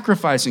 you're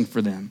sacrificing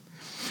for them.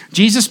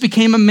 Jesus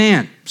became a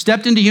man,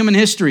 stepped into human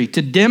history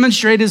to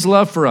demonstrate his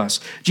love for us.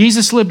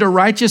 Jesus lived a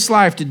righteous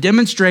life to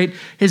demonstrate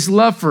his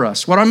love for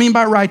us. What do I mean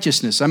by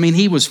righteousness? I mean,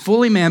 he was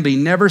fully man, but he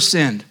never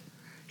sinned.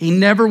 He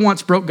never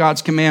once broke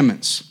God's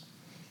commandments.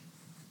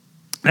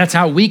 That's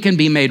how we can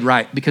be made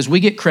right, because we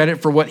get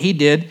credit for what he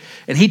did,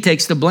 and he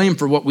takes the blame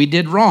for what we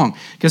did wrong,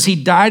 because he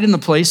died in the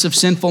place of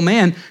sinful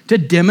man to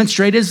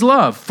demonstrate his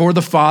love for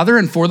the Father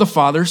and for the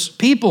Father's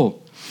people.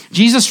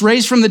 Jesus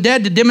raised from the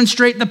dead to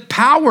demonstrate the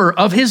power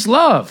of his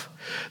love.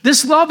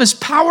 This love is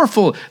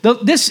powerful.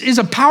 This is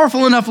a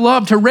powerful enough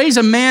love to raise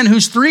a man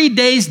who's 3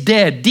 days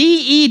dead,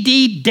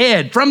 D-E-D,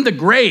 dead, from the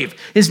grave.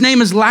 His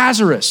name is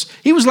Lazarus.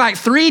 He was like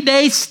 3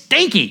 days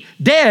stinky,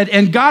 dead,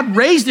 and God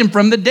raised him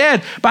from the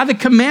dead by the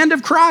command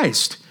of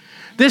Christ.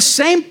 This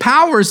same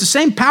power is the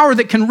same power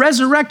that can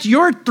resurrect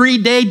your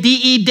 3-day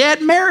D-E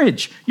dead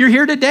marriage. You're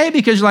here today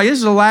because you're like, this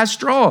is the last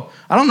straw.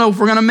 I don't know if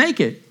we're going to make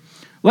it.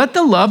 Let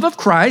the love of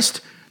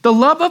Christ, the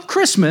love of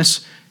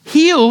Christmas,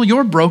 heal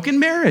your broken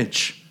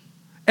marriage.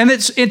 And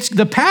it's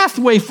the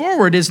pathway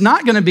forward is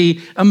not going to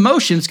be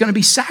emotion, it's going to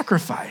be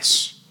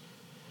sacrifice.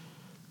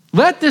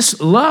 Let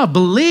this love,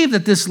 believe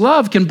that this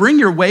love can bring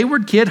your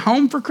wayward kid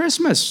home for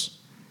Christmas.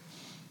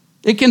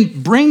 It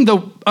can bring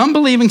the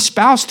unbelieving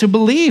spouse to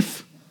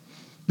belief,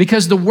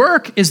 because the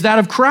work is that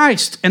of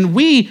Christ, and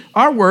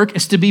our work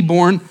is to be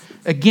born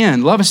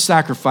again. Love is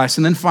sacrifice.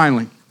 And then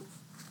finally,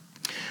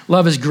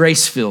 love is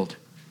grace-filled.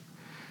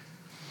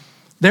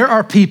 There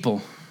are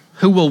people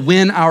who will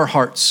win our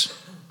hearts.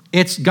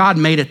 God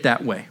made it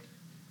that way.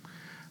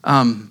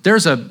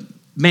 There's a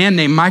man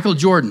named Michael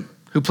Jordan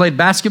who played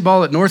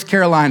basketball at North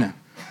Carolina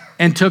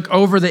and took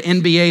over the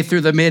NBA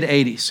through the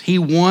mid-'80s. He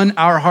won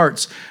our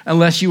hearts,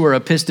 unless you were a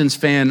Pistons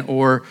fan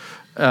or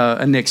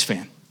a Knicks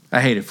fan.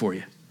 I hate it for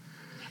you.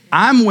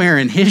 I'm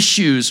wearing his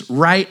shoes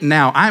right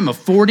now. I'm a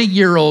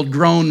 40-year-old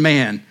grown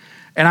man,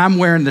 and I'm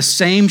wearing the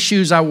same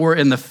shoes I wore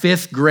in the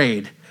 5th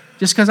grade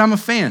just because I'm a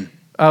fan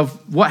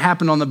of what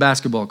happened on the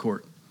basketball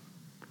court.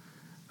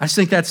 I just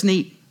think that's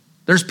neat.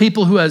 There's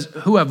people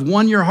who have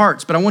won your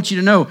hearts, but I want you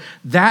to know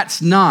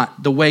that's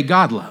not the way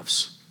God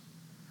loves.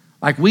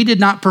 Like, we did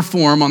not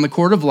perform on the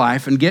court of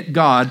life and get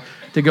God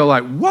to go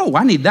like, whoa,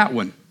 I need that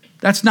one.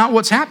 That's not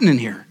what's happening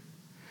here.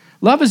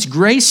 Love is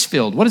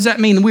grace-filled. What does that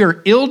mean? We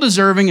are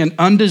ill-deserving and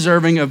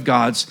undeserving of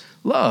God's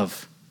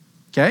love,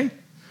 okay?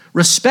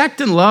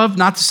 Respect and love,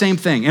 not the same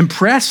thing.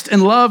 Impressed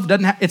and love,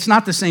 it's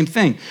not the same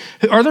thing.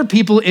 Are there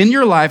people in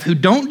your life who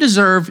don't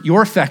deserve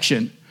your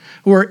affection,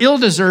 who are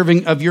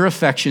ill-deserving of your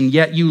affection,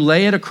 yet you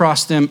lay it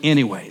across them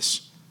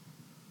anyways?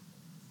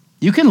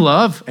 You can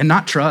love and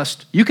not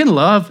trust. You can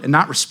love and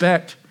not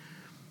respect.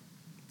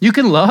 You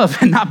can love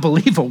and not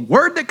believe a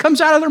word that comes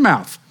out of their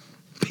mouth.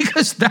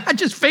 Because I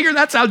just figure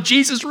that's how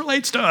Jesus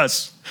relates to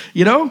us,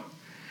 you know?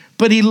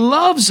 But he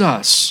loves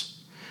us.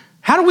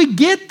 How do we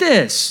get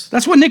this?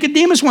 That's what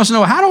Nicodemus wants to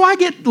know. How do I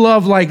get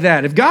love like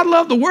that? If God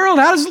loved the world,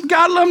 how does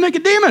God love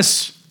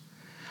Nicodemus?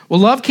 Well,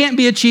 love can't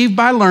be achieved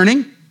by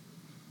learning.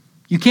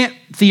 You can't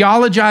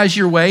theologize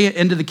your way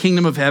into the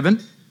kingdom of heaven.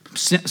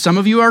 Some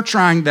of you are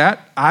trying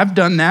that. I've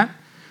done that.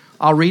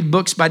 I'll read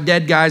books by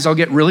dead guys. I'll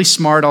get really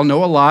smart. I'll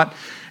know a lot.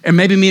 And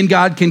maybe me and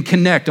God can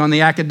connect on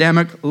the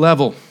academic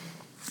level.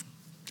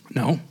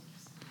 No.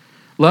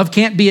 Love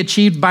can't be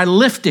achieved by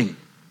lifting.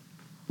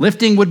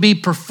 Lifting would be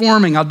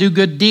performing. I'll do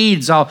good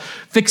deeds. I'll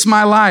fix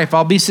my life.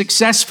 I'll be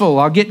successful.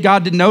 I'll get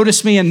God to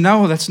notice me. And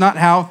no, that's not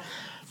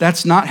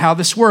how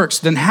this works.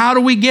 Then how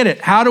do we get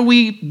it? How do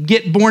we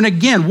get born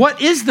again?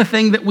 What is the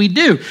thing that we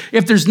do?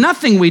 If there's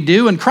nothing we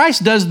do and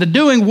Christ does the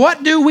doing,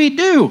 what do? We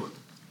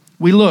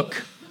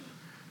look.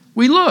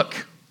 We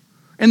look.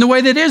 In the way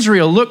that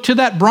Israel looked to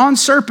that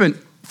bronze serpent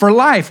for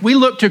life. We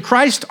look to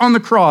Christ on the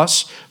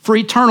cross for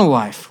eternal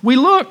life. We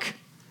look.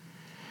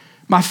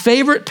 My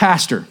favorite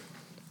pastor,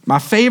 my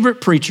favorite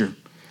preacher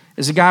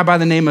is a guy by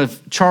the name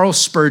of Charles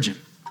Spurgeon.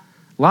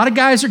 A lot of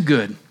guys are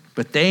good,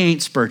 but they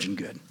ain't Spurgeon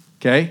good,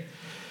 okay?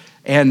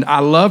 And I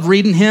love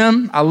reading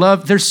him.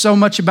 There's so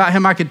much about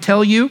him I could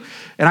tell you.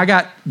 And I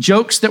got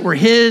jokes that were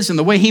his and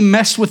the way he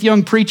messed with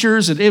young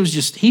preachers. And it was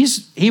just,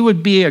 he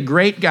would be a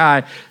great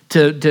guy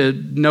to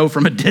know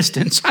from a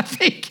distance, I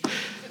think.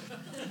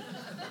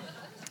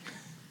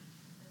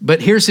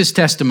 But here's his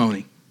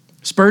testimony.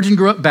 Spurgeon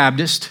grew up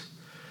Baptist,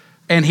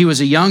 and he was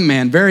a young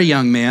man, very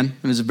young man.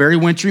 It was a very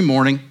wintry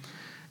morning,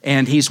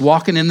 and he's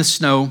walking in the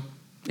snow,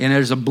 and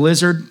there's a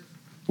blizzard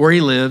where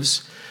he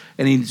lives,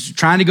 and he's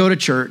trying to go to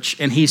church,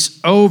 and he's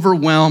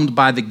overwhelmed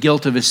by the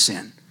guilt of his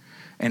sin.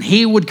 And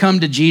he would come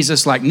to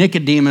Jesus like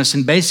Nicodemus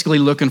and basically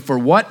looking for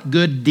what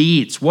good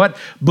deeds, what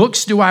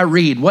books do I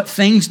read, what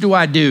things do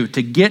I do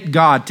to get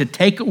God to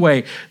take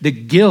away the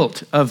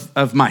guilt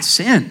of my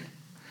sin.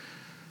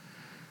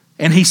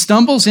 And he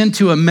stumbles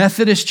into a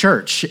Methodist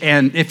church.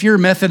 And if you're a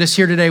Methodist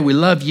here today, we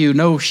love you.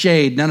 No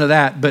shade, none of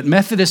that. But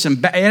Methodist,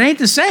 it ain't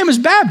the same as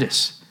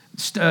Baptist.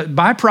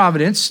 By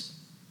providence,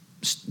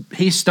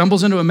 he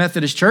stumbles into a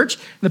Methodist church.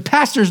 The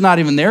pastor's not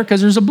even there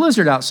because there's a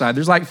blizzard outside.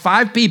 There's like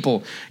 5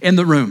 people in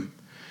the room.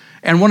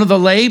 And one of the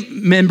lay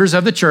members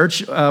of the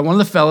church, one of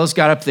the fellows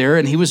got up there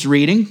and he was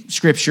reading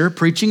scripture,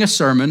 preaching a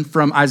sermon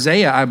from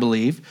Isaiah, I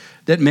believe,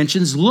 that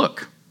mentions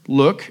look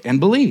and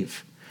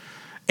believe.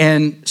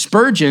 And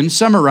Spurgeon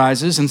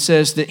summarizes and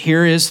says that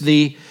here's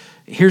the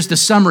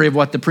summary of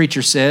what the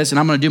preacher says, and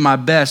I'm going to do my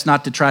best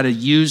not to try to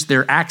use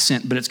their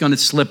accent, but it's going to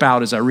slip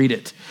out as I read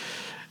it.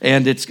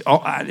 And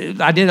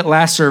I did it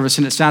last service,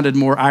 and it sounded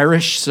more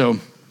Irish, so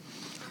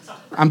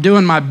I'm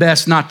doing my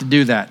best not to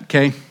do that,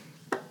 okay?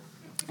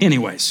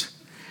 Anyways,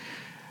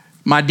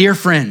 my dear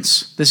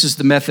friends, this is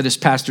the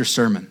Methodist pastor's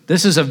sermon.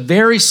 This is a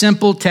very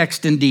simple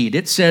text indeed.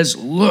 It says,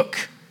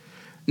 look.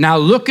 Now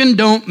looking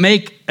don't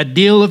make a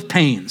deal of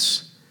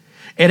pains.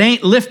 It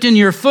ain't lifting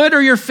your foot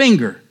or your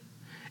finger.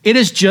 It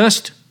is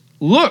just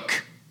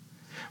look.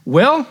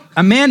 Well,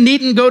 a man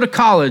needn't go to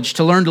college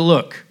to learn to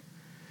look.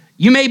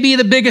 You may be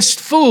the biggest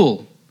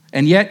fool,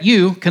 and yet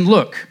you can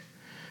look.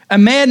 A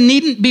man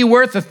needn't be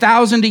worth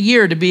 1,000 a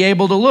year to be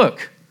able to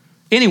look.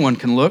 Anyone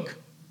can look.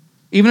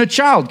 Even a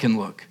child can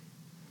look.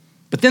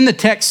 But then the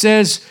text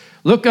says,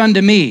 look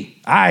unto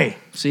me.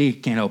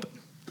 Can't help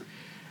it.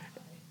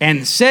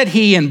 And said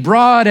he in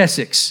broad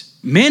Essex,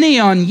 many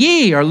on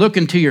ye are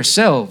looking to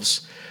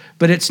yourselves,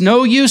 but it's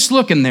no use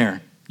looking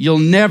there. You'll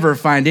never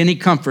find any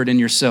comfort in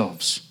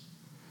yourselves.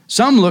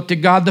 Some look to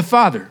God the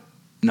Father.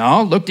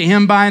 No, look to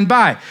him by and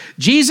by.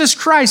 Jesus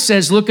Christ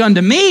says, look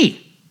unto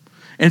me.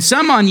 And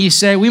some on ye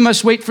say, we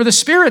must wait for the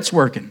Spirit's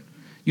working.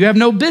 You have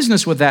no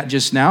business with that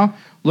just now.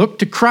 Look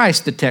to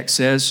Christ, the text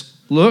says,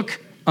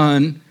 look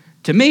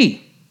unto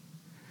me.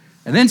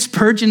 And then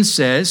Spurgeon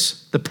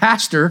says, the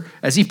pastor,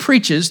 as he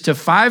preaches to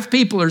 5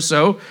 people or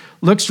so,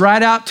 looks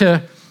right out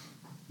to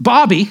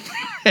Bobby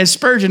as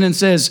Spurgeon and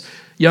says,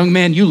 young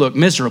man, you look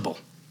miserable.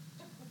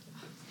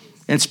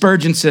 And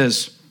Spurgeon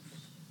says,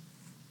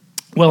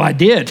 Well, I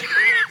did,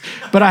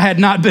 but I had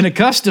not been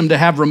accustomed to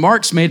have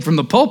remarks made from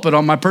the pulpit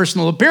on my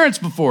personal appearance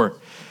before.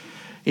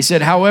 He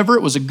said, however,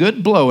 it was a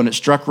good blow and it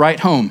struck right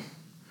home.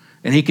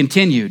 And he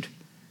continued,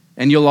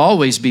 and you'll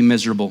always be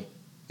miserable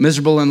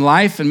in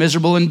life and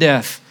miserable in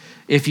death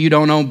if you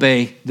don't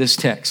obey this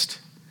text.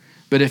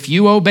 But if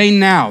you obey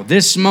now,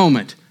 this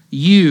moment,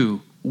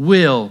 you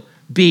will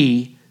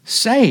be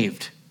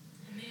saved.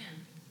 Amen.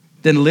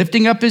 Then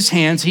lifting up his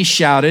hands, he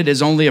shouted,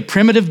 as only a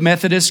primitive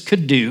Methodist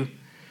could do,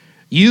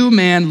 you,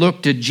 man,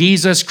 look to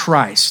Jesus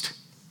Christ.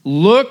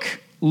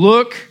 Look,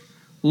 look,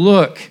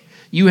 look.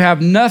 You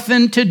have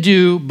nothing to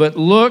do but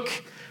look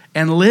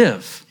and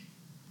live.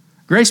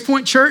 Grace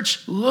Point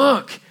Church,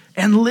 look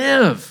and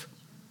live.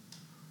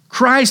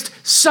 Christ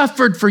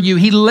suffered for you.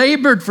 He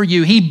labored for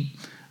you. He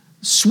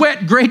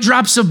sweat great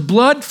drops of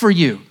blood for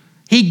you.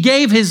 He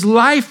gave his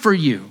life for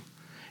you.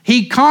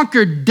 He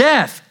conquered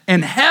death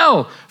and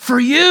hell for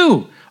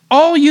you.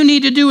 All you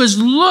need to do is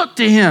look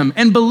to him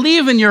and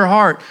believe in your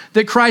heart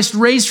that Christ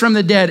raised from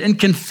the dead and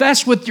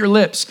confess with your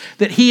lips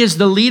that he is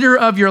the leader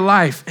of your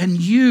life, and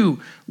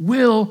you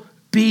will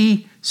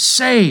be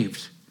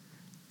saved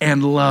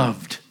and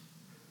loved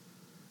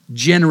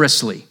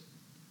generously,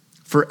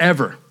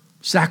 forever,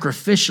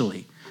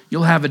 sacrificially.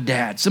 You'll have a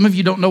dad. Some of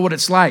you don't know what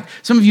it's like.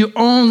 Some of you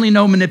only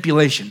know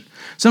manipulation.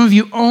 Some of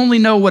you only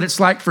know what it's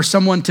like for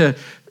someone to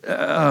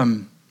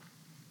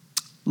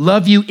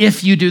love you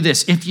if you do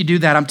this, if you do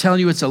that. I'm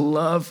telling you, it's a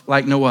love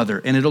like no other,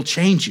 and it'll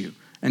change you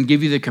and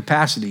give you the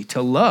capacity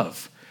to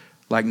love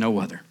like no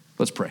other.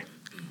 Let's pray.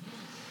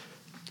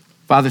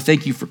 Father,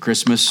 thank you for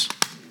Christmas.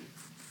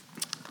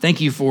 Thank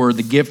you for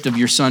the gift of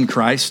your son,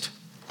 Christ.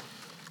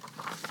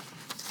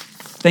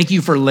 Thank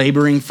you for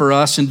laboring for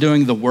us and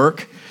doing the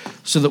work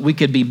so that we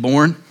could be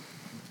born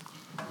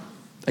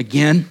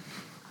again.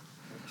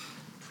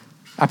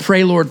 I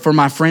pray, Lord, for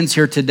my friends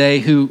here today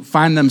who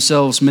find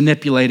themselves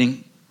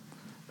manipulating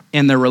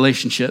in their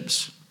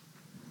relationships.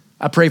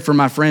 I pray for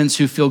my friends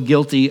who feel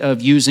guilty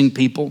of using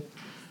people.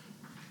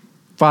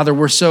 Father,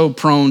 we're so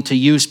prone to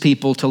use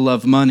people to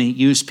love money,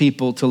 use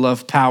people to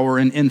love power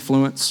and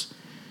influence.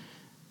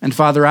 And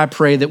Father, I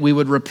pray that we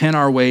would repent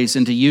our ways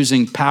into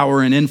using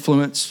power and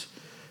influence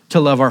to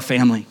love our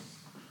family.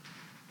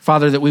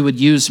 Father, that we would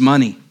use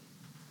money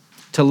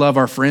to love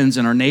our friends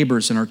and our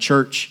neighbors and our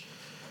church.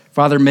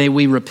 Father, may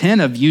we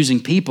repent of using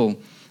people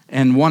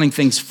and wanting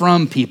things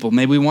from people.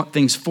 May we want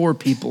things for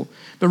people.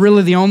 But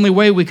really the only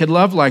way we could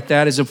love like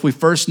that is if we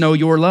first know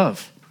your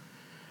love.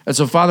 And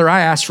so, Father, I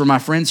ask for my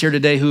friends here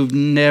today who've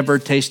never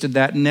tasted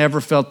that,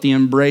 never felt the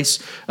embrace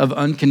of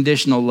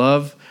unconditional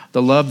love,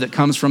 the love that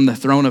comes from the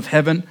throne of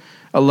heaven,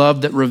 a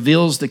love that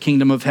reveals the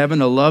kingdom of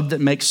heaven, a love that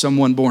makes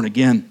someone born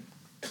again.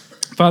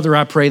 Father,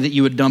 I pray that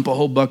you would dump a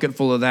whole bucket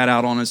full of that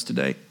out on us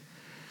today,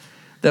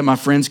 that my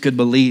friends could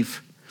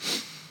believe,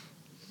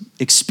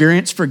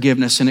 experience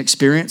forgiveness, and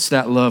experience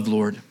that love,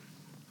 Lord,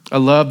 a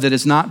love that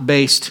is not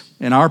based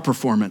in our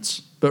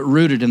performance, but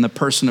rooted in the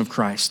person of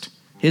Christ,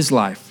 his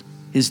life,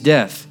 his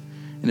death,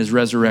 and his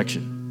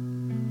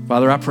resurrection.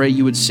 Father, I pray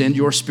you would send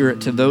your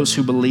Spirit to those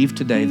who believe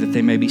today that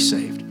they may be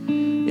saved.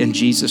 In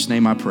Jesus'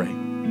 name I pray.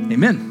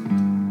 Amen.